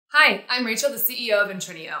Hi, I'm Rachel, the CEO of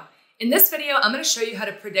Intrinio. In this video, I'm going to show you how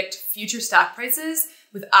to predict future stock prices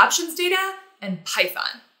with options data and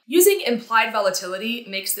Python. Using implied volatility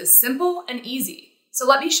makes this simple and easy, so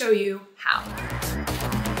let me show you how.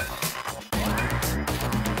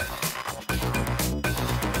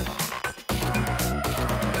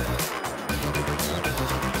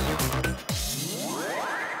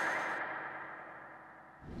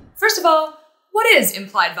 First of all, what is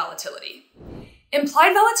implied volatility?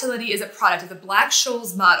 Implied volatility is a product of the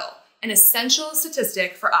Black-Scholes model, an essential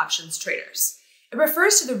statistic for options traders. It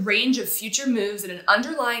refers to the range of future moves in an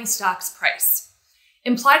underlying stock's price.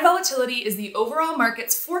 Implied volatility is the overall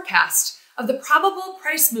market's forecast of the probable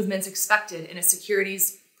price movements expected in a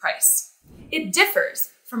security's price. It differs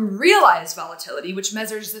from realized volatility, which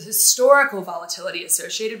measures the historical volatility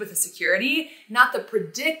associated with a security, not the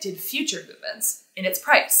predicted future movements in its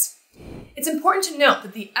price. It's important to note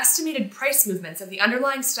that the estimated price movements of the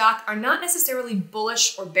underlying stock are not necessarily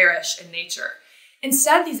bullish or bearish in nature.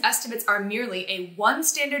 Instead, these estimates are merely a one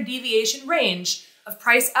standard deviation range of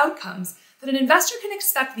price outcomes that an investor can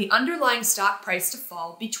expect the underlying stock price to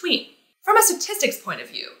fall between. From a statistics point of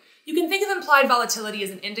view, you can think of implied volatility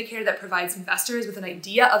as an indicator that provides investors with an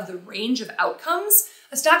idea of the range of outcomes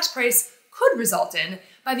a stock's price could result in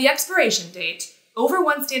by the expiration date over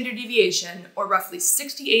one standard deviation, or roughly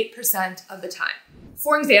 68% of the time.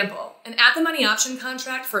 For example, an at-the-money option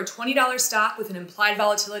contract for a $20 stock with an implied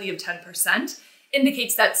volatility of 10%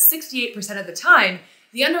 indicates that 68% of the time,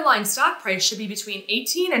 the underlying stock price should be between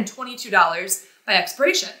 $18 and $22 by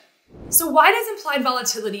expiration. So why does implied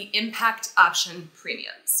volatility impact option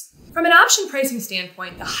premiums? From an option pricing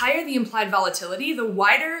standpoint, the higher the implied volatility, the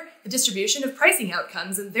wider the distribution of pricing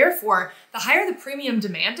outcomes, and therefore, the higher the premium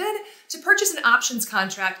demanded to purchase an options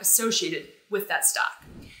contract associated with that stock.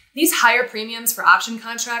 These higher premiums for option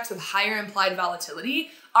contracts with higher implied volatility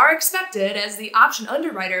are expected as the option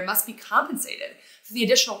underwriter must be compensated for the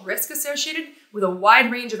additional risk associated with a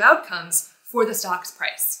wide range of outcomes for the stock's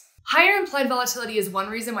price. Higher implied volatility is one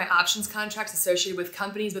reason why options contracts associated with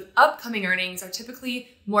companies with upcoming earnings are typically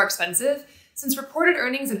more expensive, since reported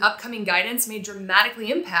earnings and upcoming guidance may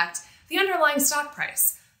dramatically impact the underlying stock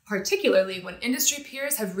price, particularly when industry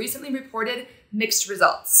peers have recently reported mixed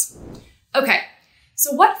results. Okay,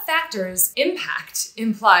 so what factors impact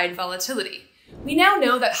implied volatility? We now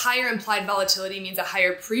know that higher implied volatility means a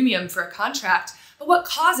higher premium for a contract, but what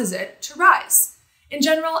causes it to rise? In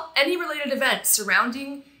general, any related event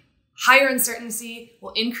surrounding higher uncertainty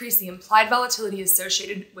will increase the implied volatility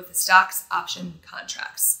associated with the stock's option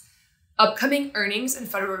contracts. Upcoming earnings and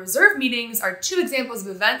Federal Reserve meetings are two examples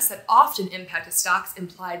of events that often impact a stock's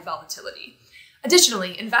implied volatility.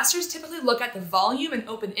 Additionally, investors typically look at the volume and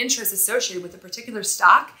open interest associated with a particular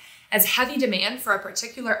stock, as heavy demand for a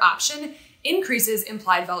particular option increases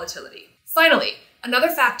implied volatility. Finally, another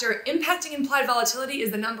factor impacting implied volatility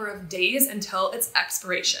is the number of days until its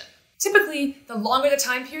expiration. Typically, the longer the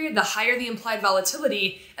time period, the higher the implied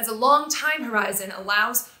volatility, as a long time horizon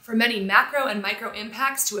allows for many macro and micro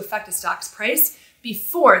impacts to affect a stock's price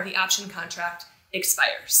before the option contract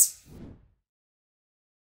expires.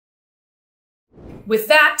 With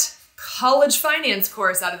that college finance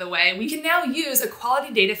course out of the way, we can now use a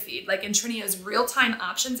quality data feed like Intrinio's real-time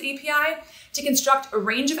options API to construct a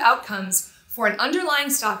range of outcomes for an underlying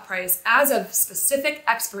stock price as of specific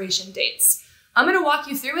expiration dates. I'm going to walk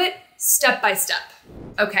you through it step by step.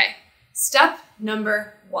 Okay, step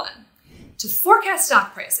number 1. To forecast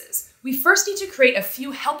stock prices, we first need to create a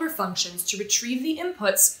few helper functions to retrieve the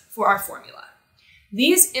inputs for our formula.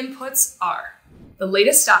 These inputs are the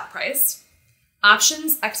latest stock price,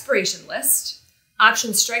 options expiration list,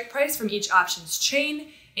 option strike price from each options chain,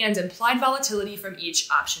 and implied volatility from each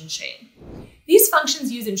option chain. These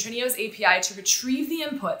functions use Intrinio's API to retrieve the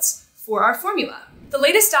inputs for our formula. The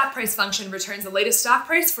latest stock price function returns the latest stock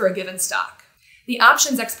price for a given stock. The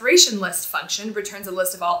options expiration list function returns a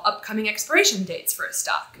list of all upcoming expiration dates for a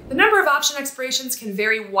stock. The number of option expirations can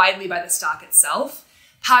vary widely by the stock itself.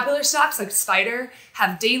 Popular stocks like SPDR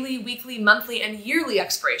have daily, weekly, monthly, and yearly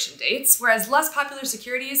expiration dates, whereas less popular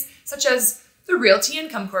securities, such as the Realty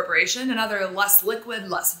Income Corporation and other less liquid,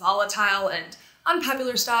 less volatile, and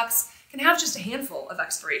unpopular stocks, can have just a handful of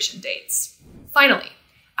expiration dates. Finally,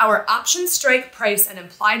 our option strike price and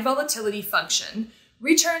implied volatility function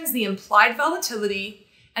returns the implied volatility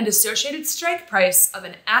and associated strike price of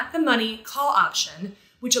an at-the-money call option,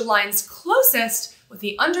 which aligns closest with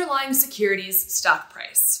the underlying security's stock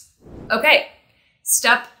price. Okay,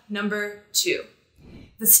 step number 2.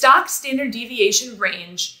 The stock standard deviation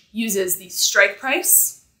range uses the strike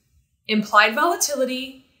price, implied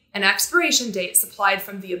volatility, and expiration date supplied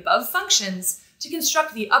from the above functions to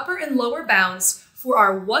construct the upper and lower bounds for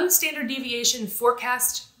our 1 standard deviation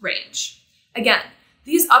forecast range. Again,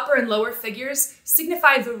 these upper and lower figures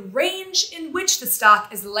signify the range in which the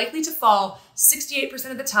stock is likely to fall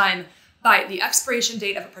 68% of the time by the expiration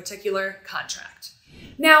date of a particular contract.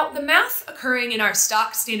 Now, the math occurring in our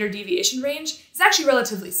stock standard deviation range is actually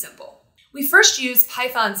relatively simple. We first use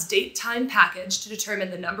Python's date-time package to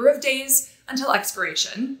determine the number of days until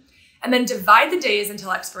expiration, and then divide the days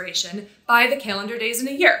until expiration by the calendar days in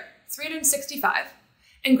a year, 365,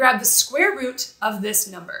 and grab the square root of this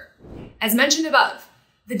number. As mentioned above,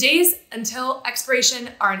 the days until expiration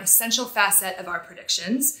are an essential facet of our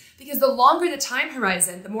predictions because the longer the time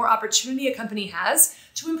horizon, the more opportunity a company has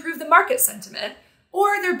to improve the market sentiment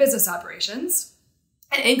or their business operations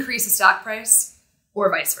and increase the stock price or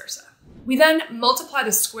vice versa. We then multiply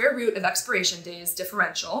the square root of expiration days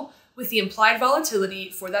differential with the implied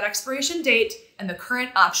volatility for that expiration date and the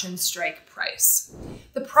current option strike price.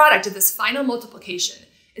 The product of this final multiplication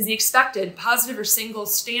is the expected positive or single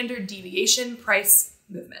standard deviation price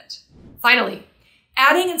movement. Finally,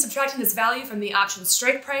 adding and subtracting this value from the option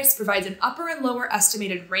strike price provides an upper and lower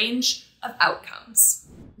estimated range of outcomes.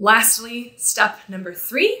 Lastly, step number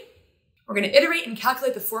 3, we're going to iterate and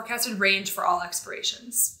calculate the forecasted range for all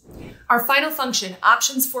expirations. Our final function,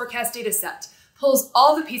 options forecast data set, pulls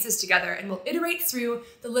all the pieces together and will iterate through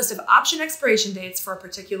the list of option expiration dates for a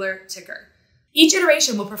particular ticker. Each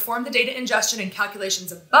iteration will perform the data ingestion and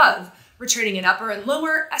calculations above, returning an upper and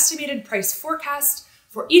lower estimated price forecast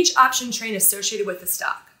for each option train associated with the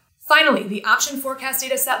stock. Finally, the option forecast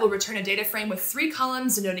data set will return a data frame with 3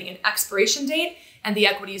 columns denoting an expiration date and the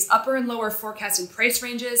equity's upper and lower forecasted price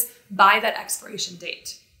ranges by that expiration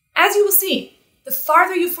date. As you will see, the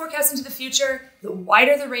farther you forecast into the future, the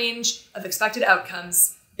wider the range of expected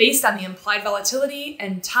outcomes based on the implied volatility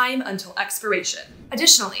and time until expiration.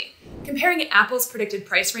 Additionally, comparing Apple's predicted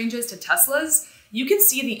price ranges to Tesla's, you can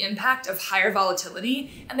see the impact of higher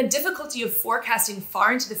volatility and the difficulty of forecasting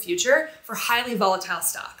far into the future for highly volatile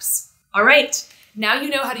stocks. All right, now you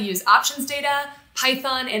know how to use options data,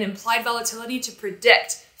 Python, and implied volatility to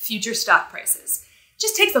predict future stock prices. It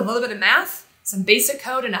just takes a little bit of math, some basic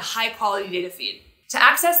code, and a high-quality data feed. To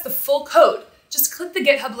access the full code, just click the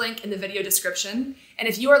GitHub link in the video description, and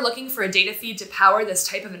if you are looking for a data feed to power this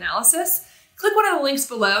type of analysis, click one of the links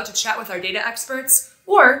below to chat with our data experts,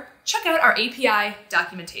 or check out our API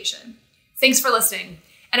documentation. Thanks for listening,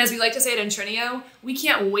 and as we like to say at Intrinio, we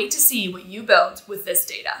can't wait to see what you build with this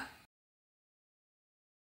data.